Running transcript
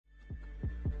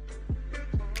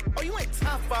Oh, you ain't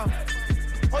top off.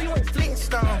 Oh, you ain't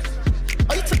Flintstones.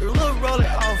 Oh, you took a little roller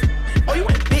off. Oh, you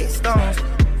ain't big stones.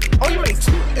 Oh, you ain't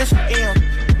 2 M.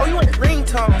 Oh, you ain't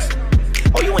ringtones.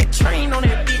 Oh, you ain't trained on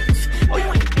that bitch. Oh,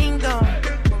 you ain't ding dong.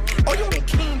 Oh, you ain't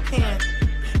kingpin.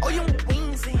 Oh, you ain't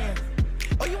wings in.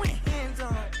 Oh, you ain't hands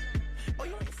on. Oh,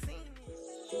 you ain't seen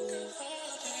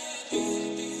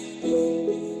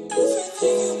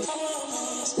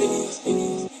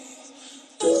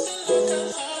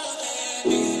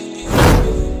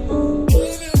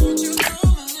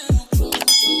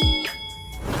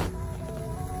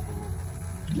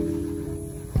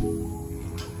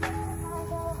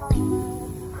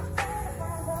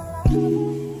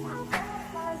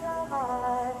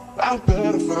I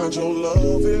better find your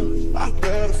loving. I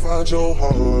better find your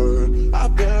heart. I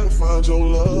better find your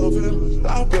loving.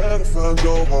 I better find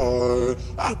your heart.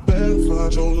 I better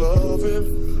find your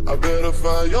loving. I better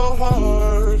find your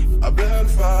heart. I better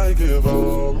find, give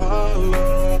all my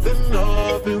love, and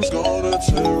nothing's gonna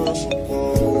tear us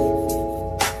apart.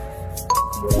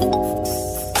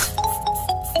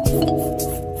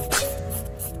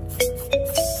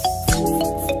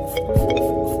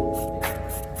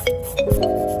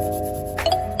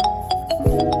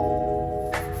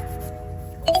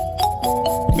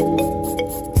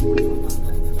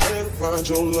 Find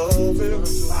your loving,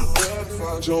 I better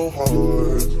find your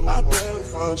heart. I better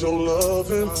find your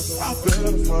loving. I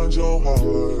better find your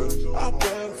heart. I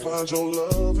better find your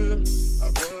loving.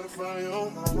 I better find your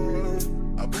heart.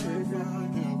 I better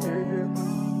find your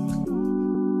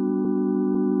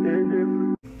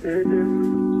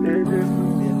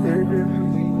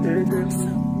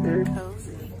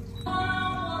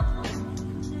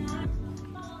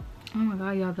Oh my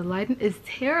god, y'all, the lighting is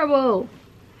terrible.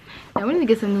 Now we need to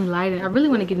get some new lighting. I really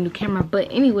want to get a new camera,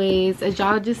 but anyways, as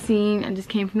y'all just seen, I just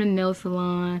came from the nail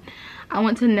salon. I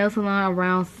went to the nail salon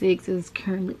around 6. It's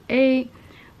currently 8.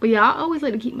 But yeah, I always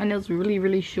like to keep my nails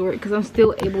really short because I'm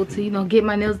still able to, you know, get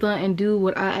my nails done and do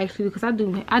what I actually do. Because I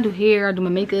do hair, I do my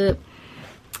makeup,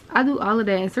 I do all of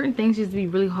that, and certain things just be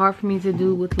really hard for me to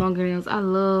do with longer nails.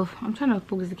 I'm trying to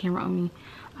focus the camera on me.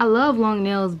 I love long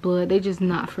nails, but they just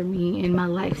not for me and my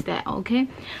lifestyle, okay?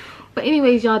 But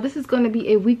anyways, y'all, this is going to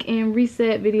be a weekend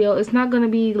reset video. It's not going to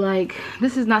be like,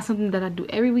 this is not something that I do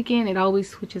every weekend. It always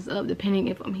switches up depending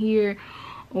if I'm here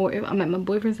or if I'm at my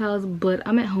boyfriend's house, but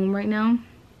I'm at home right now.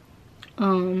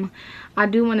 I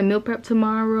do want to meal prep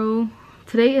tomorrow.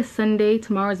 Today is Sunday,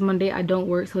 tomorrow is Monday. I don't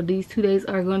work, so these 2 days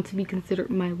are going to be considered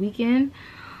my weekend.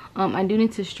 I do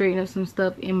need to straighten up some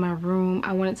stuff in my room.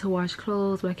 I wanted to wash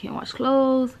clothes, but I can't wash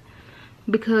clothes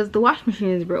because the wash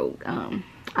machine is broke.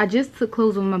 I just took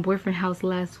clothes from my boyfriend's house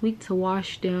last week to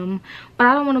wash them, but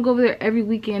I don't want to go over there every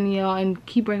weekend, y'all, and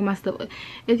keep bringing my stuff.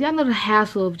 If y'all know the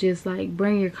hassle of just like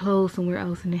bringing your clothes somewhere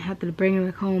else and then have to bring it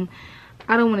back home,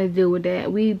 I don't want to deal with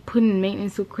that. We put in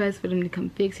maintenance requests for them to come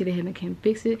fix it. They haven't come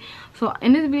fix it. So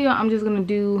in this video, I'm just gonna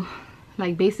do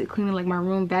like basic cleaning, like my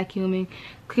room, vacuuming,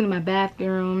 cleaning my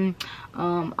bathroom.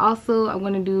 Also, I'm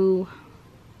gonna do,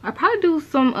 I probably do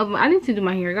some of, I need to do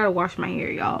my hair. I gotta wash my hair,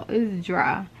 y'all. It's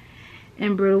dry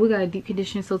and brittle. We got a deep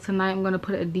conditioner, so tonight I'm gonna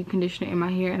put a deep conditioner in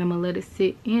my hair and I'm gonna let it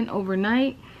sit in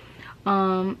overnight.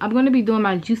 I'm gonna be doing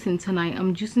my juicing tonight.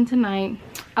 I'm juicing tonight.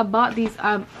 I bought these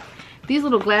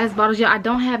little glass bottles. Yeah, I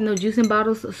don't have no juicing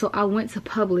bottles, so I went to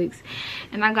Publix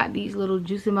and I got these little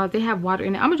juicing bottles. They have water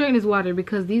in it. I'm gonna drink this water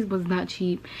because these was not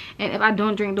cheap, and if I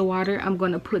don't drink the water, I'm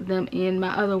gonna put them in my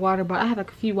other water bottle. I have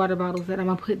like a few water bottles that I'm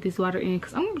gonna put this water in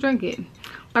because I'm gonna drink it,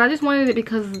 but I just wanted it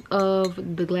because of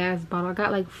the glass bottle. I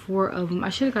got like 4 of them. I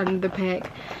should have got another pack.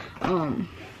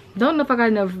 Don't know if I got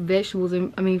enough vegetables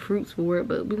and fruits for it,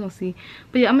 but we're gonna see.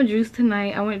 But yeah, I'm gonna juice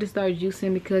tonight. I wanted to start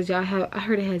juicing because I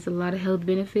heard it has a lot of health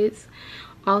benefits.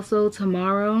 Also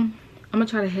tomorrow I'm gonna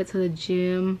try to head to the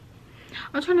gym.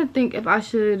 I'm trying to think if I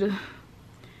should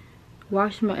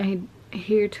wash my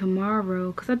hair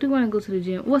tomorrow because I do want to go to the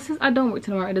gym. Well, since I don't work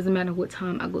tomorrow, it doesn't matter what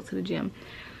time I go to the gym,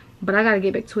 but I gotta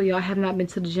get back to it, y'all. I have not been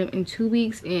to the gym in 2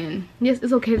 weeks, and yes,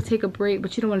 it's okay to take a break,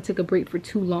 but you don't want to take a break for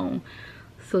too long.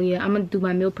 So yeah, I'm gonna do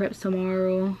my meal preps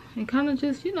tomorrow and kind of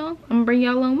just, you know, I'm gonna bring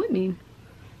y'all along with me.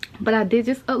 But I did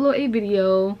just upload a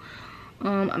video.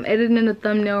 I'm editing the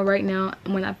thumbnail right now.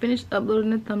 When I finish uploading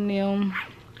the thumbnail,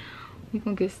 we're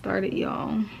gonna get started,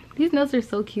 y'all. These nails are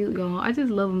so cute, y'all. I just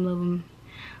love them.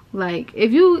 Like,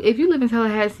 if you live in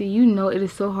Tallahassee, you know it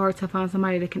is so hard to find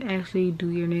somebody that can actually do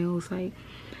your nails. Like,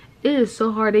 it is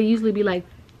so hard. They usually be like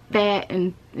fat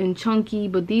and chunky,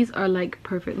 but these are like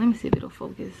perfect. Let me see if it'll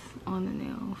focus on the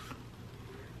nails.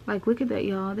 Like, look at that,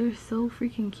 y'all. They're so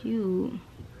freaking cute,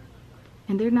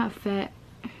 and they're not fat.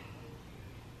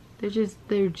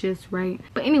 they're just right.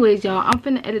 But anyways, y'all, I'm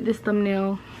finna edit this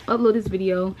thumbnail, upload this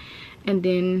video, and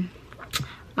then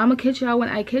I'm gonna catch y'all when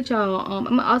I catch y'all. I'm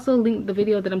gonna also link the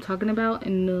video that I'm talking about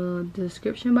in the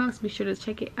description box. Be sure to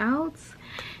check it out,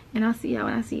 and I'll see y'all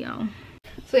when I see y'all.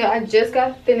 So yeah, I just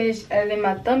got finished editing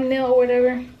my thumbnail or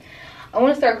whatever. I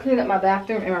want to start cleaning up my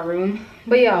bathroom and my room.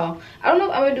 But y'all, I don't know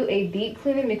if I'm gonna do a deep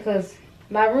cleaning because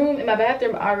my room and my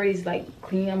bathroom already is like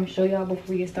clean. I'm gonna show y'all before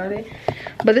we get started.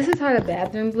 But this is how the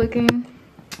bathroom's looking.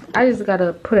 I just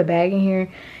gotta put a bag in here,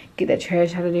 get that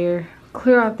trash out of there,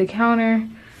 clear off the counter,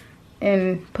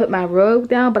 and put my rug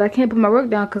down. But I can't put my rug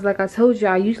down because like I told you,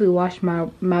 I usually wash my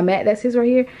mat that sits right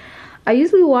here. I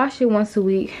usually wash it once a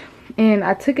week, and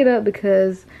I took it up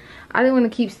because I didn't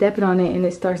want to keep stepping on it and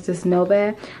it starts to smell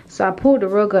bad. So I pulled the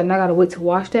rug up and I gotta wait to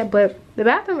wash that. But the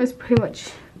bathroom is pretty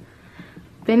much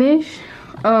finished.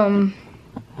 Now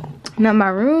my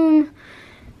room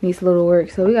needs a little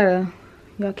work, so we gotta,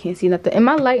 y'all can't see nothing, and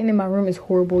my lighting in my room is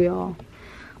horrible, y'all.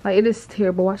 Like, it is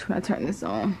terrible. Watch when I turn this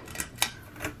on.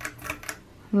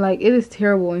 Like, it is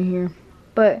terrible in here.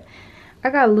 But I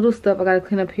got a little stuff I gotta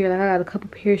clean up here. Like, I got a couple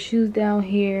pair of shoes down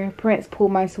here. Prince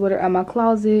pulled my sweater out of my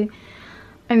closet.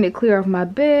 I need to clear off my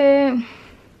bed.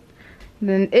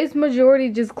 Then it's majority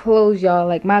just clothes, y'all.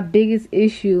 Like, my biggest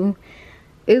issue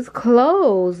is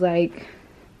clothes. Like,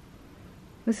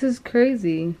 this is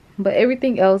crazy. But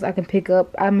everything else I can pick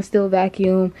up. I'm still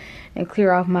vacuum and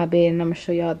clear off my bed, and I'm gonna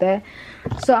show y'all that.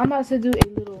 So I'm about to do a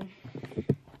little,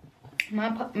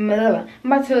 I'm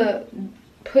about to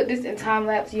put this in time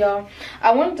lapse, y'all.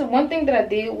 One thing that I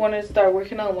did want to start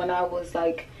working on when I was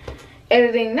like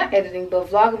not editing but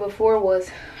vlogging before was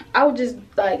I would just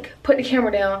like put the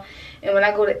camera down, and when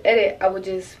I go to edit I would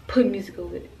just put music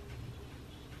over it.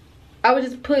 I would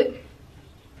just put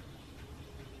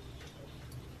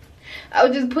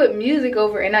music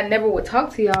over, and I never would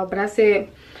talk to y'all. But I said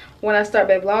when I start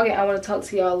back vlogging, I want to talk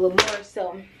to y'all a little more.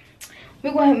 So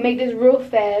we're going to make this real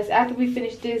fast. After we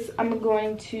finish this, I'm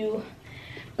going to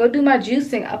go do my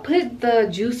juicing. I put the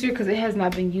juicer because it has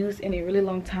not been used in a really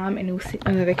long time, and it was sitting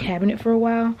under the cabinet for a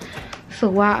while. So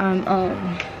while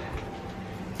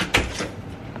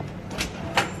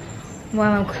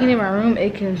I'm cleaning my room,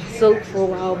 it can soak for a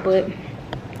while. But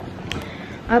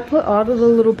I put all of the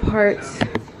little parts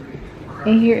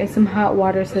in here in some hot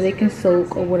water so they can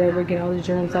soak or whatever, get all the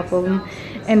germs off of them.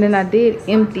 And then I did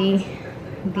empty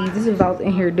these. This is what I was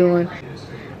in here doing.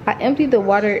 I emptied the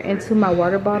water into my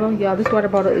water bottle. Y'all, this water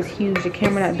bottle is huge. The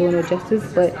camera not doing no justice,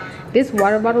 but this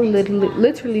water bottle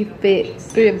literally fit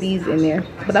 3 of these in there.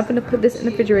 But I'm gonna put this in the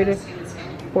refrigerator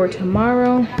for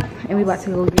tomorrow, and we about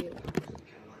to go get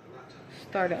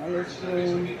started on this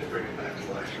room.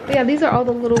 But yeah, these are all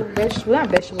the little vegetables,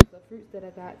 the fruits that I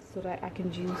got so that I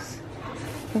can juice.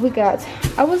 What we got?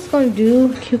 I was gonna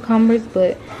do cucumbers,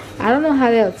 but I don't know how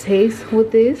they'll taste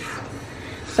with this,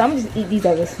 so I'm gonna just eat these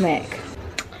as a snack.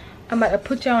 I'm about to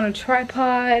put y'all on a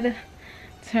tripod,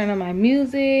 turn on my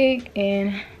music,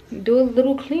 and do a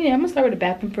little cleaning. I'm gonna start with the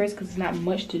bathroom first because it's not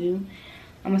much to do.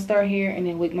 I'm gonna start here and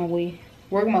then work my way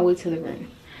to the room.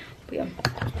 But yeah.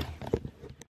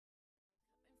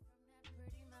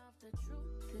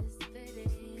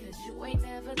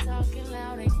 Talking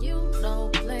loud and you know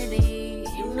plenty.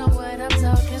 You know what I'm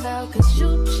talking about, cause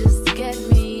you just get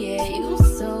me. Yeah, you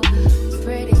so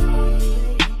pretty.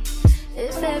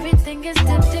 If everything is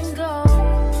dipped in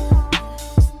gold,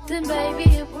 then baby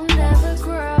it will never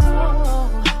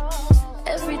grow.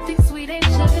 Everything sweet ain't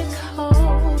sugar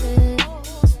coated.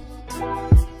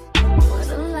 What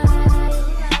a lie.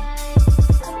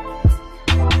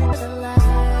 What a lie.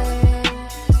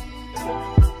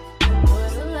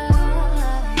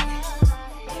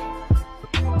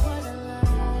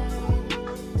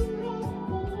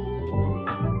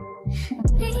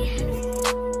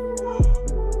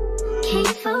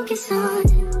 Focus on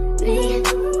me, baby,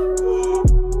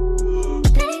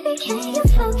 can you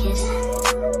focus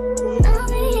on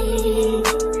me?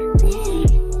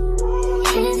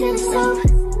 Hands in the stove,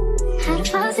 how the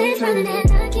faucet's running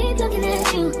and I keep looking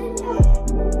at you.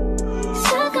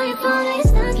 Stuck on your phone, like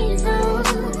stuck in your zone.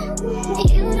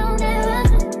 You don't ever,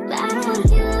 but I don't wanna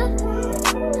give up.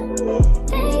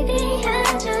 Baby, I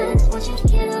just want you to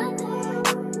get up.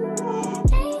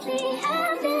 Lately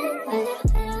I've been a little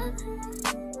fed up.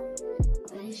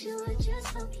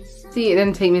 See, it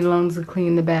didn't take me long to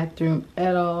clean the bathroom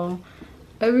at all.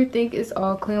 Everything is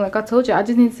all clean. Like I told you, I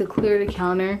just need to clear the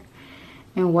counter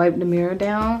and wipe the mirror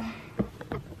down.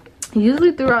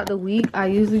 Usually throughout the week, I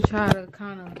usually try to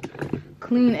kind of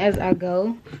clean as I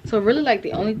go. So really, like,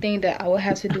 the only thing that I would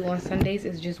have to do on Sundays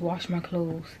is just wash my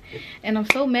clothes. And I'm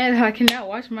so mad that I cannot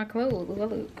wash my clothes. Ooh,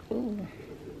 look, ooh.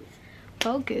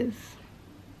 focus.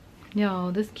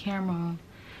 Yo, this camera,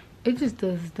 it just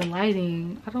does the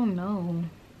lighting. I don't know.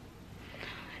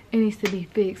 It needs to be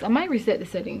fixed. I might reset the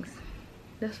settings.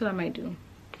 That's what I might do.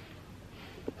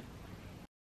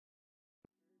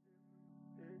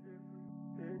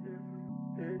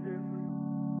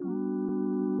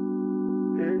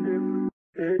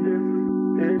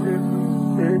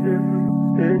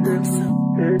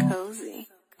 Cozy.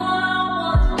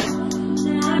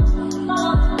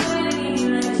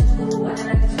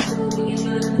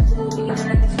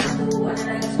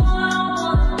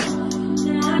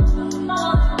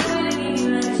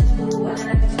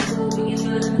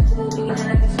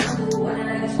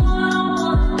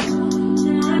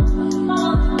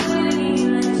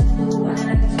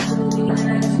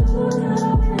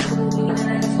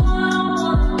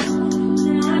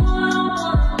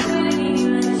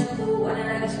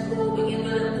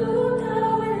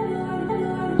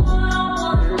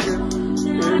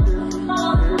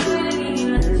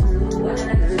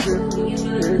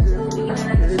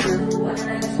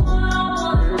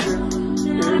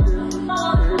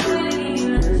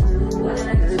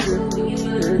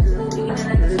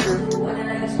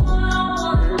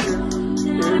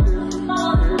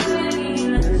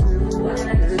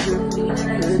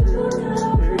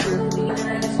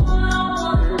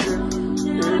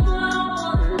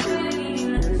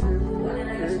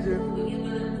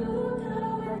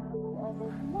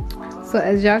 So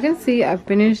as y'all can see, I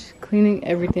finished cleaning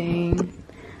everything.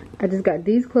 I just got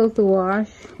these clothes to wash.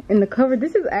 And the cover,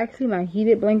 this is actually my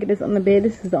heated blanket that's on the bed.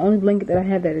 This is the only blanket that I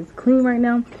have that is clean right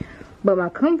now. But my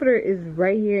comforter is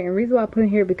right here. And the reason why I put it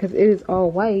here because it is all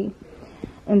white.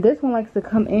 And this one likes to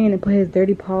come in and put his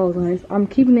dirty paws on it. So I'm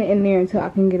keeping it in there until I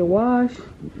can get a wash.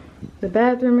 The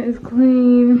bathroom is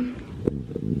clean.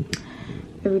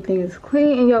 Everything is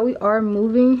clean. And y'all, we are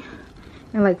moving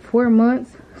in like 4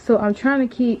 months. So I'm trying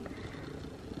to keep,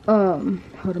 hold on,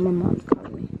 my mom's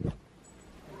calling me.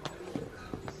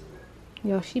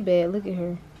 Yo, she bad. Look at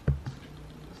her.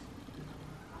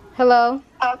 Hello?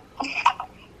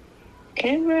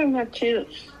 Can't remember my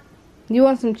chips. You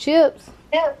want some chips?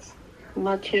 Yes.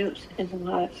 My chips and some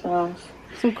hot sauce.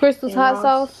 Some Crystal's hot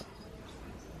sauce?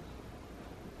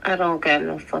 I don't got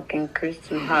no fucking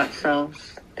Crystal hot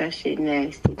sauce. That shit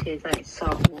nasty. Tastes like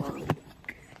salt water.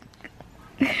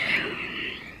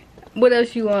 What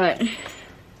else you want?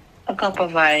 A cup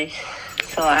of ice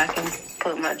so I can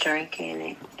put my drink in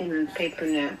it. And a paper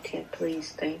napkin,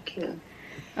 please. Thank you.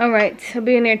 Alright, I'll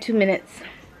be in there 2 minutes.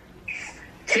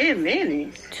 10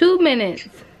 minutes? 2 minutes.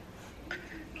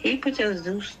 Can you put your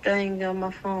Zeus thing on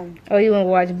my phone? Oh, you want to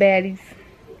watch Baddies?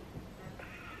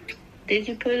 Did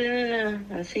you put it in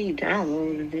there? I see you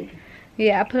downloaded it.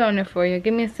 Yeah, I put it on there for you.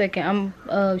 Give me a second. I'm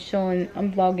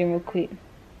I'm vlogging real quick.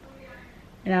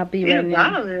 And I'll be right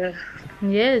now.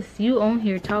 Yes, you on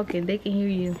here talking. They can hear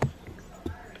you.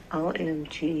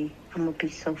 OMG. I'm gonna be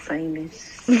so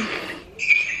famous.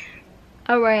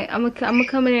 Alright, I'm gonna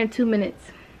come in there in 2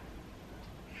 minutes.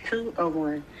 2 or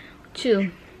 1?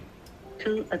 2.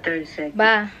 2 or 30 seconds?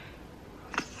 Bye.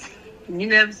 You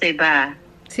never say bye.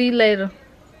 See you later.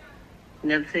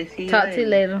 Never say see you Talk later. to you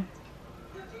later.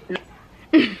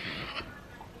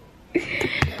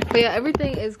 But yeah,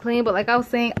 everything is clean. But like I was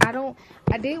saying, I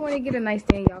did want to get a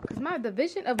nightstand, y'all, because the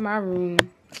vision of my room,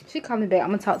 she called me back, I'm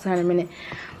gonna talk to her in a minute,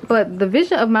 but the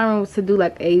vision of my room was to do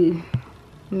like a,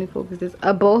 let me focus this,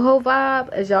 a boho vibe.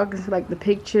 As y'all can see, like the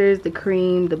pictures, the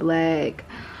cream, the black.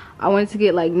 I wanted to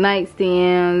get like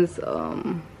nightstands,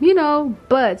 you know,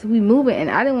 but we moving and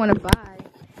I didn't want to buy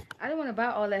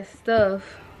all that stuff.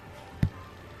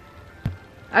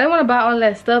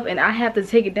 And I have to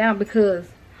take it down because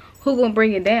who gonna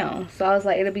bring it down? So I was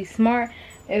like, it'll be smart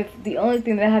if the only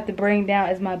thing that I have to bring down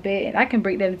is my bed, and I can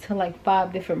break that into like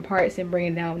 5 different parts and bring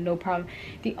it down, no problem.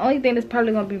 The only thing that's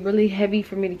probably gonna be really heavy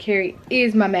for me to carry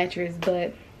is my mattress.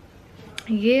 But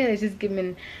yeah, it's just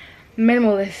giving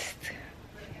minimalist,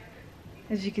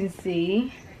 as you can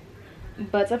see.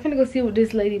 But I'm finna go see what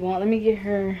this lady wants. Let me get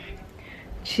her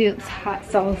chips, hot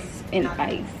sauce, and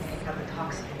ice.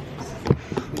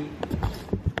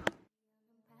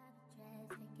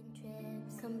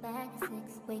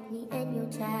 Wake me and your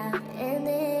child, and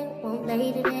then won't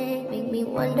lay today. Make me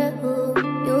wonder who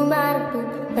you might have been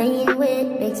playing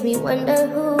with. Makes me wonder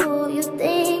who you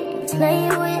think you're playing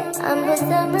with. I'm just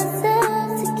telling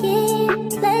myself to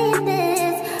keep playing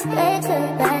this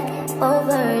record back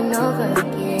over and over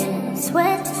again.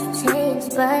 Swear that you changed,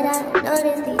 but I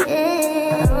noticed the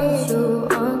end. I want you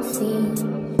on the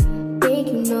scene. Think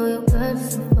you know your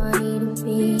girl's so funny to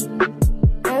me.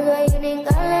 That's why you didn't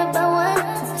got left by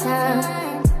one time.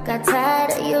 Got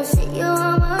tired of your shit, you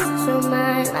almost lost your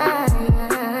mind.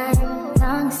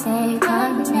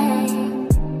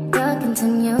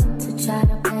 continue to try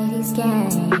to play these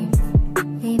games.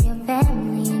 Leave your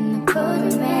family in the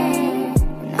cold rain,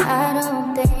 and I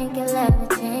don't think you'll ever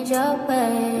change your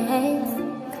ways.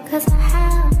 Cause a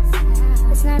house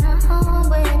is not a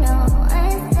home where no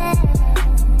one's there.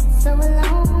 So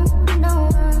alone, no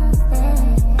one's there.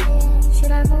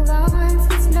 Should I move on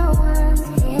since no one's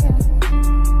here?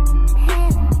 Hey,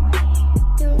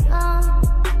 you know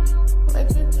what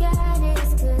you got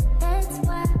is good, that's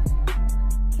why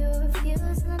you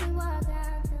refuse, let me walk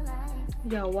out to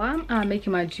life. Yo, why am I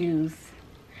making my juice?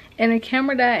 And the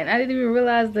camera died, and I didn't even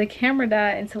realize the camera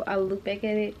died until I looked back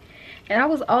at it. And I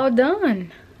was all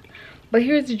done. But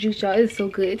here's the juice, y'all. It's so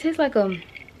good. It tastes like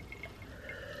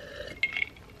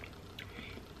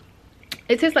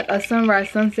a sunrise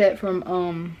sunset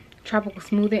from Tropical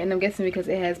Smoothie, and I'm guessing because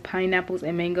it has pineapples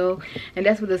and mango, and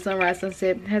that's what the sunrise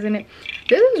sunset has in it.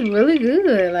 This is really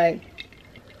good. Like,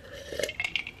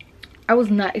 I was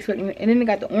not expecting it. And then it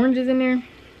got the oranges in there.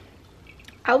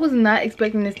 I was not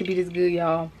expecting this to be this good,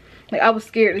 y'all. Like, I was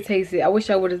scared to taste it. I wish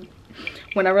I would have,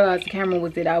 when I realized the camera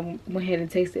was it, I went ahead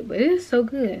and tasted it. But it is so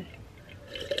good.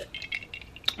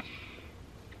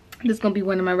 This is gonna be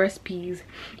one of my recipes,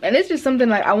 and it's just something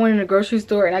like I went in a grocery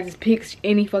store and I just picked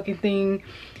any fucking thing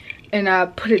and I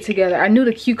put it together. I knew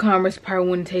the cucumbers probably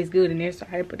wouldn't taste good in there, so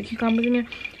I had to put the cucumbers in there.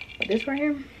 But this right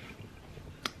here,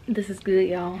 this is good,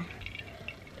 y'all.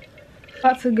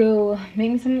 About to go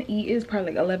make me something to eat. It's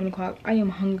probably like 11 o'clock. I am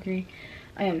hungry.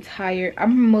 I am tired.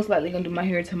 I'm most likely gonna do my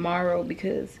hair tomorrow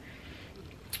because,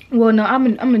 well, no,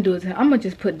 I'm gonna do it. I'm gonna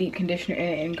just put deep conditioner in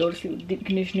it and go to sleep with deep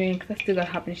conditioner in because I still gotta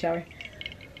hop in the shower.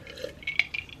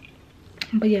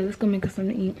 But yeah, let's go make us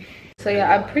something to eat. So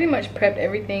yeah, I pretty much prepped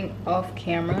everything off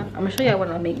camera. I'm gonna show y'all what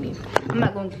I'll make me. I'm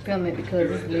not going to film it because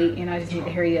it's late and I just need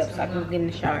to hurry up so I can get in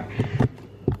the shower.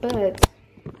 But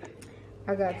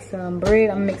I got some bread.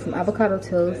 I'm gonna make some avocado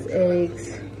toast,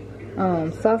 eggs,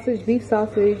 sausage, beef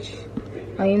sausage,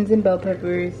 onions and bell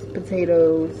peppers,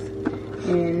 potatoes,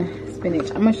 and spinach.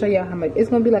 I'm gonna show y'all how much. It's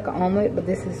gonna be like an omelet, but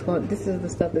this is the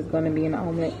stuff that's gonna be in the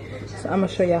omelet. So I'm gonna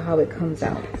show y'all how it comes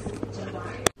out.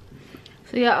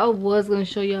 So yeah, I was gonna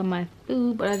show y'all my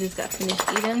food, but I just got finished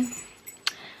eating.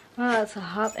 I'm about to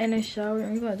hop in the shower.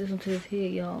 I'm gonna do some to this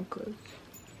head, y'all, cause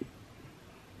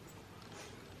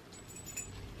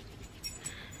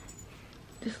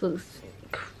this looks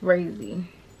crazy.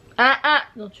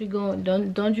 Don't you go?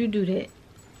 Don't you do that?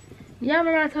 Y'all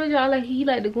remember I told y'all like he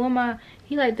like to go on my,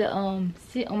 he like to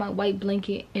sit on my white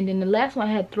blanket, and then the last one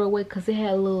I had to throw away because it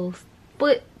had little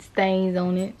foot stains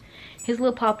on it. His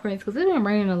little paw prints, because it's been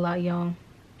raining a lot, y'all.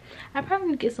 I probably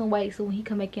need to get some white so when he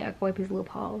come back in I can wipe his little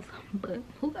paws, but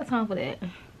who got time for that?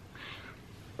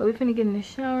 But we finna get in the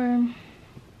shower.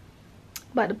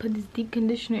 About to put this deep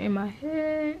conditioner in my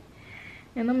head,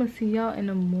 and I'm gonna see y'all in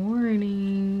the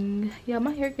morning. Yeah,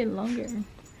 my hair getting longer.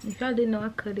 If y'all didn't know, I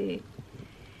cut it.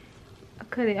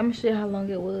 I'm gonna show you how long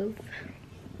it was.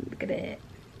 Look at that.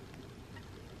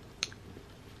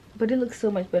 But it looks so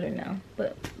much better now.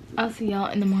 But I'll see y'all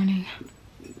in the morning.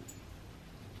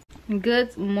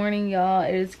 Good morning, y'all.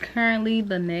 It is currently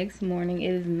the next morning.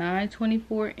 It is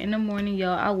 9:24 in the morning,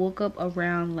 y'all. I woke up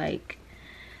around like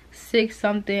 6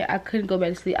 something. I couldn't go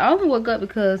back to sleep. I only woke up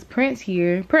because Prince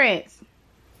here. Prince!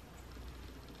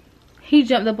 He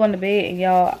jumped up on the bed, and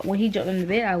y'all, when he jumped on the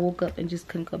bed, I woke up and just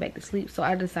couldn't go back to sleep. So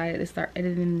I decided to start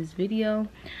editing this video.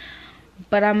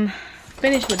 But I'm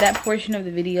finished with that portion of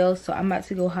the video, so I'm about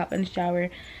to go hop in the shower,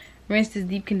 rinse this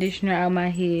deep conditioner out of my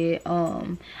head.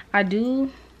 I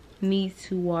do need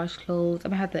to wash clothes.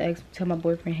 I'm gonna have to tell my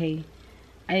boyfriend, hey,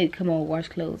 I need to come over and wash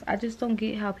clothes. I just don't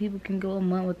get how people can go a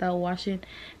month without washing,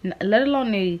 let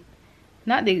alone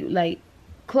like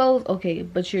clothes, okay,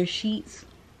 but your sheets,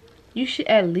 you should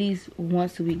at least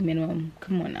once a week minimum.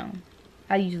 Come on now.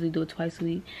 I usually do it twice a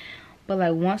week, but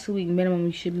like once a week minimum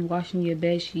you should be washing your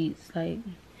bed sheets. Like,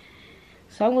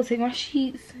 so I'm gonna take my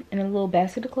sheets and a little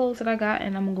basket of clothes that I got,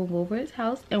 and I'm gonna go over his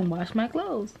house and wash my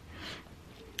clothes.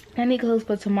 I need clothes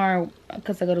for tomorrow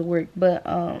because I go to work, but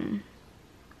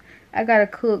I gotta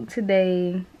cook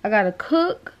today. I gotta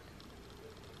cook,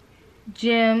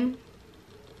 gym,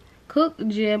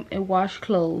 and wash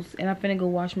clothes. And I'm finna go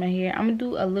wash my hair. I'm gonna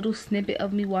do a little snippet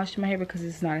of me washing my hair because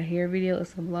it's not a hair video,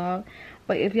 it's a vlog.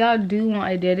 But if y'all do want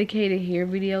a dedicated hair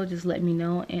video, just let me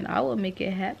know and I will make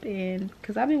it happen.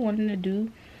 Because I've been wanting to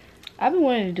do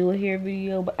a hair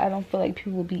video, but I don't feel like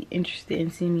people will be interested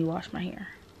in seeing me wash my hair.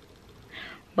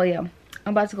 But yeah, I'm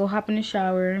about to go hop in the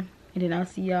shower, and then I'll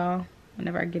see y'all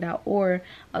whenever I get out, or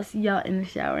I'll see y'all in the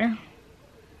shower.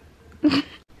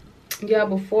 Y'all,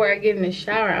 before I get in the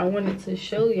shower, I wanted to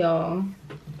show y'all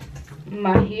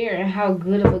my hair and how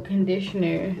good of a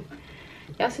conditioner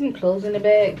Y'all see me clothes in the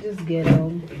bag? Just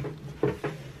ghetto.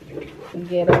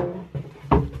 Ghetto.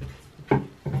 I'm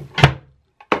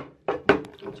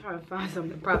trying to find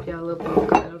something to prop y'all up on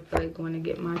because I don't feel like going to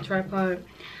get my tripod.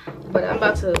 But I'm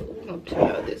about to, I'm gonna turn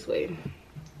y'all this way.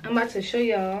 I'm about to show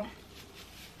y'all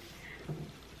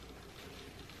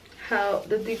how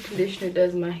the deep conditioner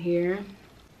does my hair.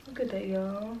 Look at that,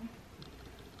 y'all.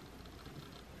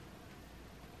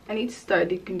 I need to start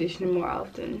deep conditioning more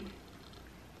often.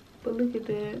 But look at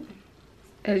that.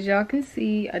 As y'all can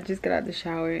see, I just got out of the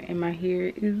shower and my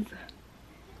hair is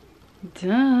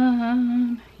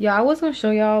done. Yeah, I was gonna show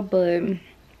y'all, but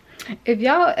if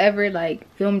y'all ever like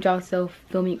filmed yourself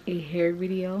filming a hair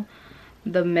video,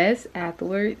 the mess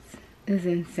afterwards is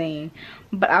insane.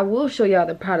 But I will show y'all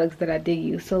the products that I did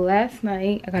use. So last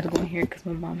night, I gotta go in here because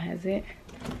my mom has it.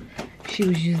 She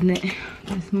was using it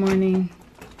this morning.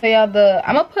 So y'all,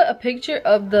 I'm gonna put a picture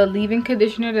of the leave-in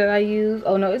conditioner that I use.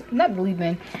 Oh no, it's not the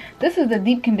leave-in. This is the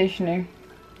deep conditioner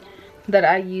that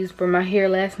I used for my hair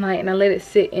last night, and I let it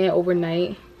sit in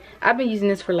overnight. I've been using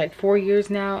this for like 4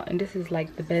 years now, and this is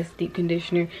like the best deep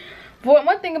conditioner. For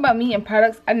one thing about me and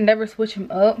products, I never switch them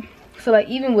up. So like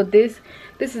even with this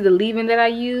is the leave-in that I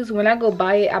use. When I go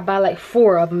buy it, I buy like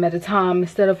 4 of them at a time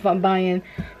instead of buying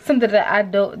something that I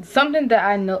know something that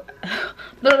I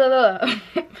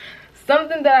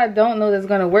don't know that's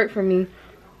gonna work for me.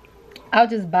 I'll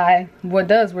just buy what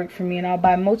does work for me, and I'll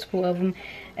buy multiple of them.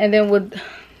 And then with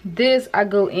this, I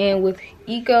go in with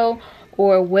Eco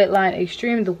or Wetline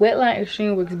Extreme. The Wetline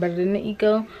Extreme works better than the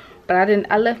Eco, but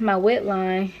I left my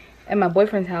Wetline at my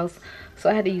boyfriend's house, so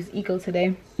I had to use Eco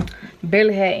today.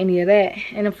 Barely had any of that.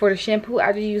 And then for the shampoo,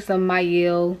 I just use some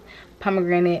Mielle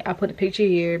pomegranate. I put a picture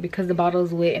here because the bottle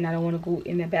is wet and I don't want to go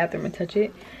in the bathroom and touch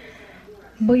it.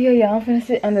 But yeah, I'm finna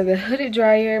sit under the hooded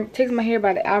dryer. It takes my hair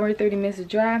about an hour and 30 minutes to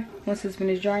dry. Once it's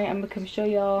finished drying, I'm gonna come show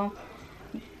y'all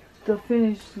the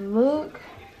finished look.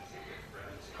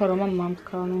 Hold on, my mom's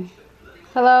calling.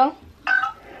 Hello?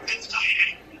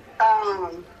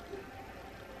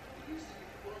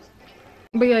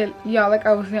 But yeah, y'all, like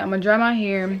I was saying, I'm gonna dry my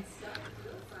hair.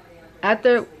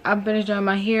 After I'm finished drying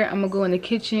my hair, I'm gonna go in the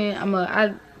kitchen.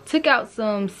 I took out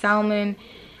some salmon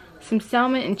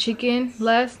and chicken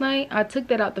last night. I took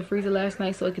that out the freezer last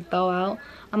night so it could thaw out.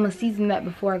 I'm gonna season that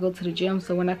before I go to the gym,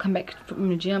 so when I come back from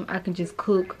the gym, I can just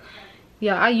cook.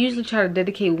 Yeah, I usually try to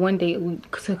dedicate 1 day a week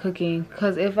to cooking,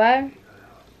 because if I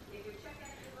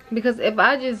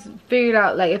just figured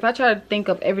out, like if I try to think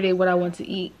of every day what I want to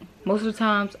eat, most of the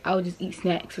times I would just eat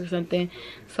snacks or something.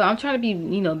 So I'm trying to be,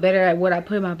 you know, better at what I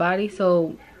put in my body.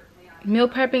 So meal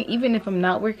prepping, even if I'm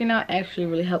not working out, actually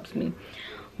really helps me.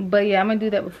 But yeah, I'm gonna do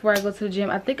that before I go to the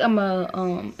gym. I think I'm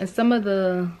gonna in some of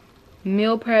the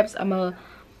meal preps, I'm gonna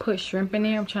put shrimp in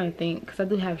there. I'm trying to think, because I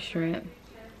do have shrimp.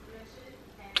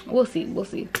 We'll see.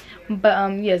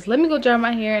 But yes, let me go dry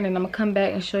my hair, and then I'm gonna come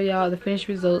back and show y'all the finished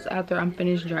results after I'm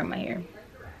finished drying my hair.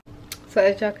 So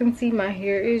as y'all can see, my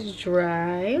hair is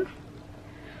dry.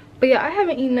 But yeah, I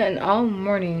haven't eaten nothing all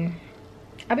morning.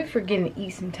 I be forgetting to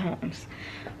eat sometimes.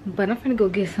 But I'm gonna go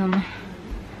get some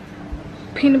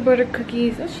peanut butter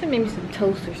cookies. I should make me some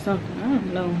toast or something. I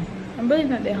don't know. I'm really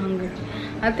not that hungry.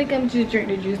 I think I'm just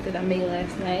drinking the juice that I made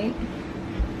last night.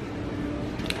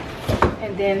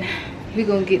 And then we're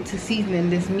gonna get to seasoning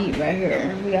this meat right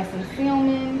here. We got some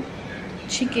salmon,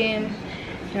 chicken,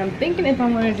 and I'm thinking if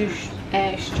I'm gonna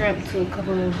add shrimp to a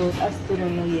couple of those. I still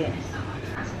don't know yet.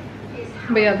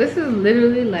 But yeah, this is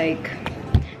literally like,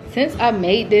 since I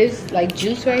made this like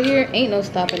juice right here, ain't no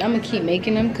stopping. I'm gonna keep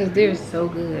making them because they're so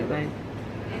good. Like,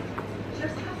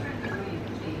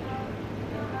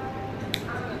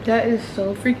 that is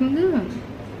so freaking good.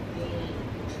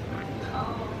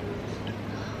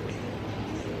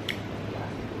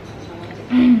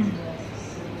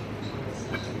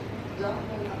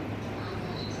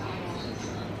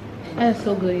 That's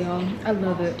so good, y'all. I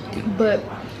love it. But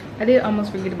I did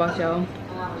almost forget about y'all.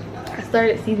 I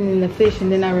started seasoning the fish,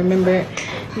 and then I remembered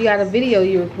you got a video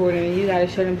you're recording and you gotta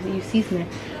show them you seasoning.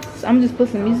 So I'm just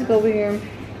putting some music over here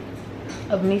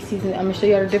of me seasoning. I'm gonna show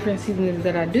y'all the different seasonings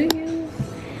that I do use,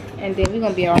 and then we're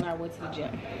gonna be on our way to the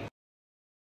gym.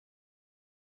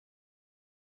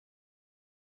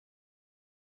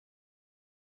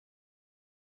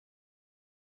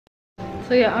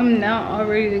 So yeah, I'm now all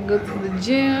ready to go to the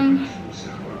gym.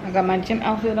 I got my gym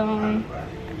outfit on.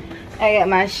 I got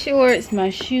my shorts, my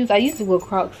shoes. I used to wear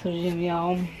Crocs to the gym,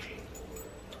 y'all.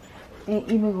 Ain't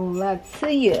even gonna lie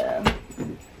to ya.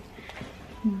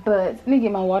 But let me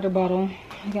get my water bottle.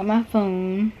 I got my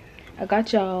phone. I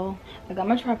got y'all. I got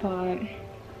my tripod.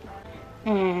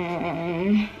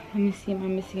 Let me see, am I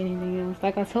missing anything else?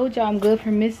 Like I told y'all, I'm good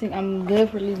for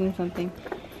leaving something.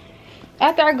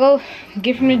 After I go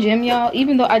get from the gym, y'all,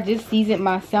 even though I just seasoned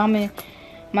my salmon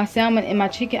and my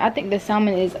chicken, I think the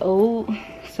salmon is old.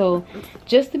 So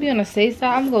just to be on the safe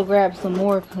side, I'm gonna grab some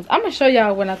more, because I'm gonna show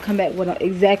y'all when I come back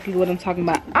exactly what I'm talking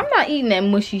about. I'm not eating that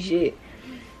mushy shit,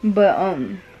 but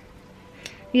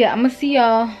yeah, I'm gonna see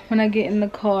y'all when I get in the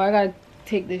car. I gotta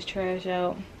take this trash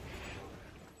out.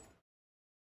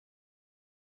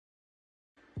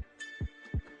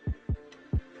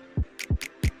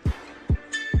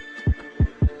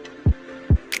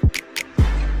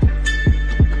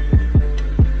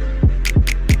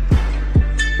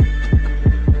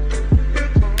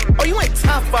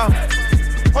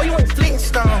 Oh, you went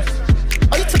Flintstones.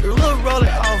 Oh, you took a little roller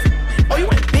off. Oh, you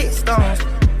went big stones.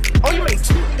 Oh, you made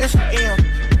 2 extra M's.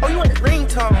 Oh, you went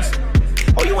ringtones.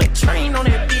 Oh, you went train on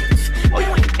that bitch. Oh, you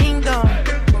went ding dong.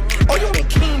 Oh, you went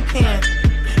kingpin.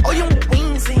 Oh, you went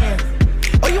wings in.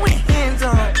 Oh, you went hands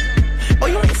on. Oh,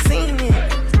 you went singing.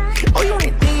 Oh, you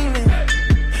went demon.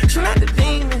 Shoot out the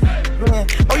demon. Yeah.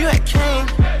 Oh, you had king.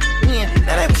 Yeah.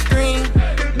 Now that was scream.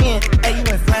 Yeah. Hey, you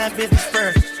went flying business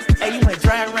first. Hey, you went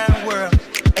dry around the world.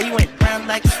 Hey, you went brown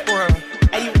like a squirrel.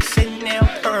 Hey, you went Chanel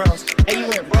pearls. Hey, you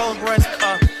went Rolls Royce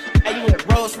car. Hey, you went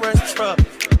Rolls Royce truck.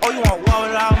 Oh, you want wall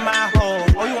it all my hole.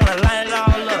 Oh, you wanna line it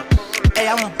all up. Hey,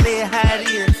 I'm gonna play it how it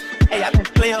is. Hey, I've been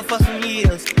playing for some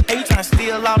years. Hey, you tryna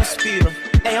steal all the spill.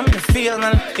 Hey, I'm in the field,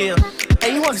 not the field.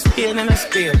 Hey, you wanna spill in the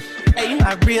spill. Hey, you know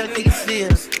how real niggas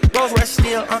is. Rolls Royce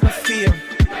still on the field.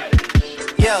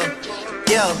 Yo,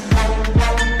 yo.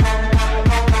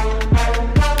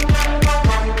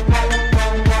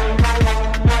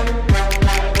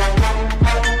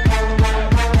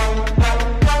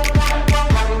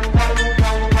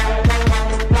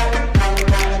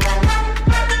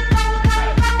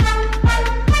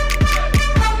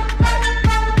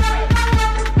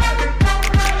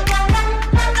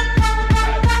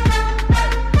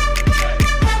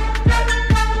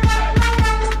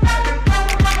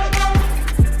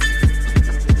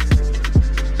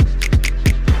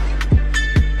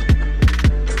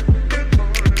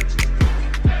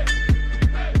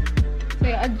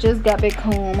 Just got back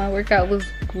home. My workout was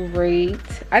great.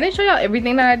 I didn't show y'all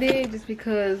everything that I did just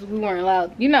because we weren't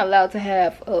allowed. You're not allowed to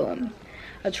have a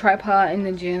tripod in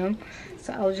the gym,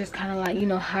 so I was just kind of like, you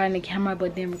know, hiding the camera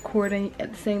but then recording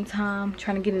at the same time,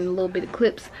 trying to get in a little bit of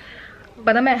clips.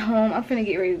 But I'm at home. I'm finna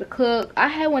get ready to cook.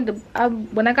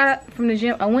 When I got from the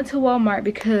gym, I went to Walmart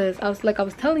because I was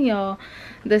telling y'all,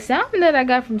 the salmon that I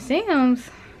got from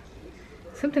Sam's,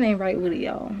 something ain't right with it,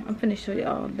 y'all. I'm finna show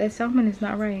y'all that salmon is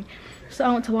not right. So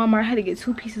I went to Walmart. I had to get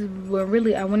 2 pieces. Well,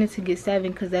 really, I wanted to get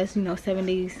 7 because that's, you know, 7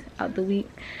 days out the week.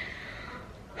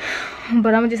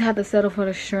 But I'm gonna just have to settle for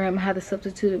the shrimp. I had to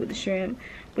substitute it with the shrimp,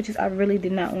 which is I really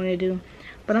did not want to do.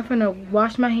 But I'm finna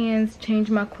wash my hands, change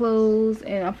my clothes,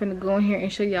 and I'm finna go in here and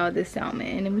show y'all this salmon,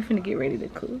 and then we finna get ready to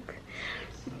cook.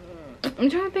 I'm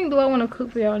trying to think, do I want to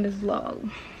cook for y'all in this vlog?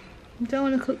 Do I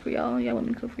want to cook for y'all? Y'all want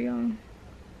me to cook for y'all?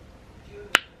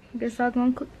 Guess I'm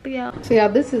gonna cook for y'all. So y'all,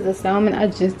 this is the salmon. I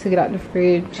just took it out the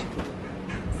fridge.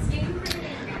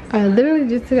 I literally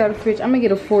just took it out the fridge. I'm gonna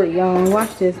get a fork, y'all.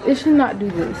 Watch this. It should not do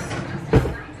this.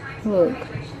 Look.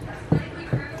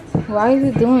 Why is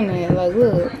it doing that? Like,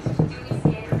 look.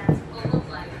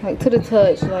 Like, to the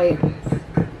touch. Like,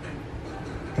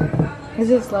 it's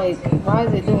just like, why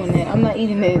is it doing that? I'm not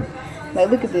eating it. Like,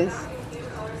 look at this.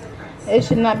 It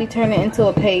should not be turning into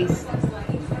a paste.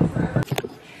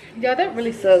 Y'all, that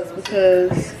really sucks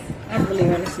because I really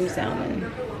wanted some salmon.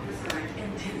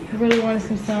 I really wanted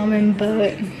some salmon,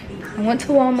 but I went to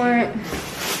Walmart.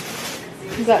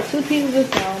 Got 2 pieces of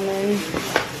salmon.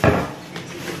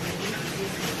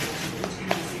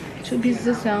 2 pieces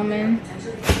of salmon.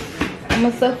 I'm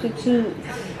gonna substitute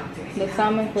the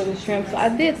salmon for the shrimp. So I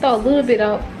did throw a little bit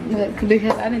out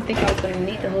because I didn't think I was gonna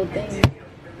need the whole thing.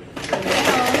 So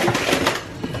now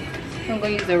I'm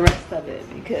gonna use the rest of it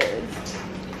because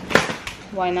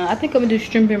why not? I think I'm gonna do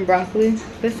shrimp and broccoli.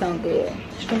 That sounds good.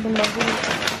 Shrimp and broccoli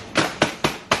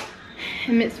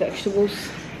and mixed vegetables.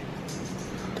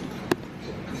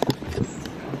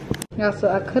 Yeah, so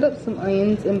I cut up some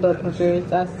onions and bell peppers.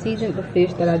 I seasoned the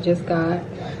fish that I just got.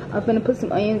 I'm gonna put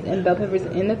some onions and bell peppers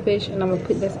in the fish, and I'm gonna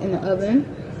put this in the oven.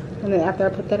 And then after I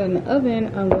put that in the oven,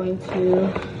 I'm going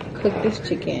to cook this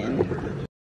chicken.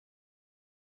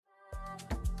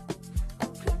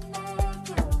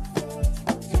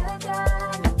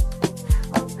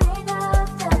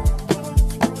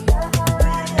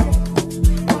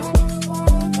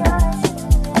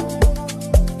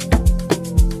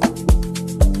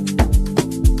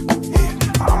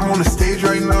 I'm on the stage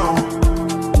right now.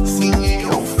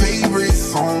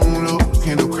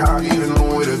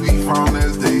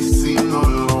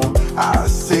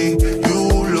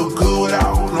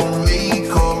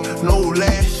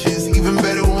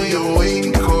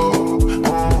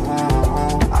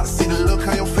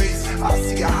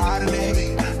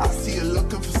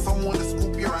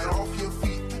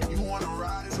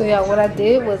 So yeah, what I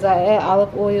did was I add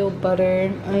olive oil,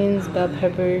 butter, onions, bell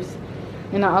peppers,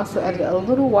 and I also added a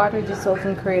little water just so it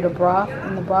can create a broth.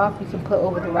 And the broth you can put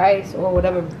over the rice or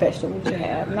whatever vegetables you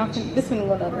have. Now this one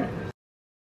will oven.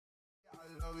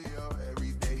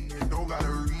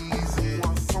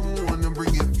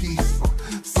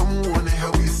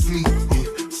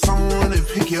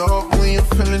 Pick you up when you're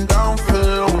feeling down,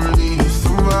 feeling lonely.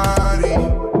 Somebody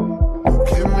who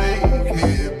can make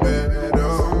it better.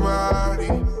 Somebody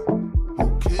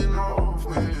who can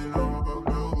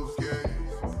open all those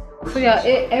gates. So yeah,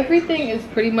 everything is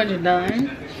pretty much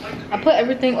done. I put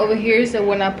everything over here so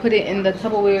when I put it in the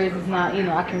Tupperware, it's not, you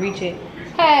know, I can reach it.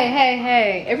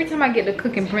 Hey. Every time I get to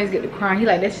cooking, Prince get to crying. He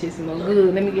like, that shit smell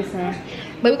good. Let me get some.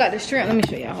 But we got the shrimp. Let me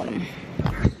show y'all. Hold on.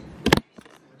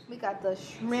 Got the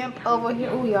shrimp over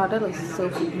here. Oh y'all, that looks so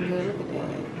freaking good. Look at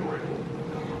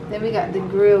that. Then we got the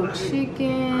grilled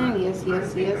chicken. Yes.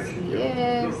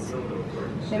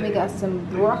 Then we got some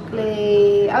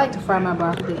broccoli. I like to fry my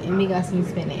broccoli. And we got some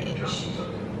spinach.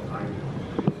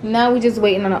 Now we just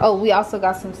waiting on oh, we also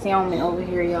got some salmon over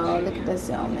here, y'all. Look at that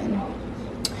salmon.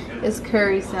 It's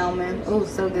curry salmon. Oh,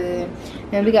 so good.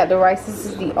 And we got the rice. This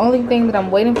is the only thing that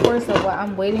I'm waiting for. So while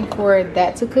I'm waiting for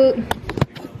that to cook,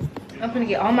 I'm gonna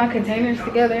get all my containers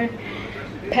together,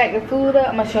 pack the food up.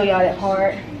 I'm gonna show y'all that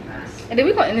part, and then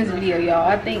we're gonna end this video, y'all.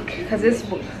 I think because it's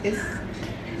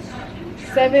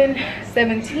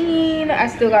 7:17. I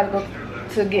still gotta go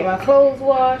to get my clothes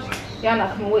washed. Y'all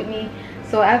not coming with me,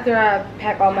 so after I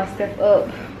pack all my stuff up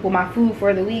with my food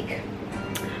for the week,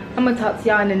 I'm gonna talk to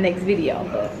y'all in the next video.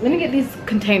 But let me get these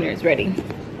containers ready.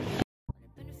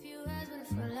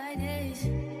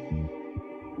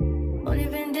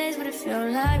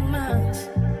 Feel like months.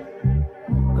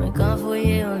 Been gone for a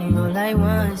year, only know like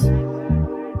once.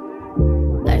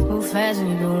 Life move fast when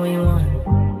you do what you want.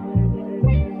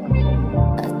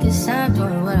 I guess I'm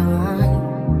doing what I want.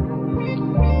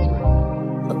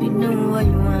 Hope you doing what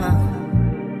you want.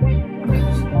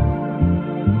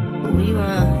 What you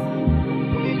want?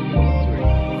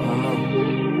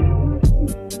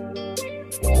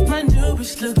 My new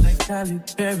bitch look like Tyler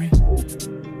Perry.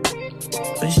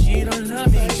 But she don't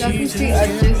love me. Y'all can see I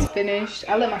just finished.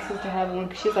 I let my sister have one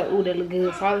because she was like, "Ooh, that look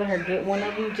good." So I let her get one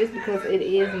of them just because it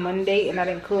is Monday and I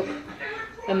didn't cook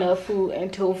enough food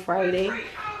until Friday.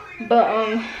 But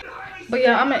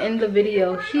yeah, I'm gonna end the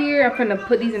video here. I'm gonna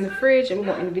put these in the fridge and we're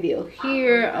gonna end the video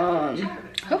here.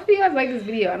 Hopefully you guys like this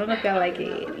video. I don't know if y'all like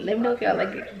it. Let me know if y'all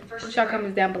like it. Put y'all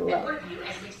comments down below.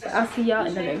 So I'll see y'all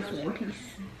in the next one. Peace.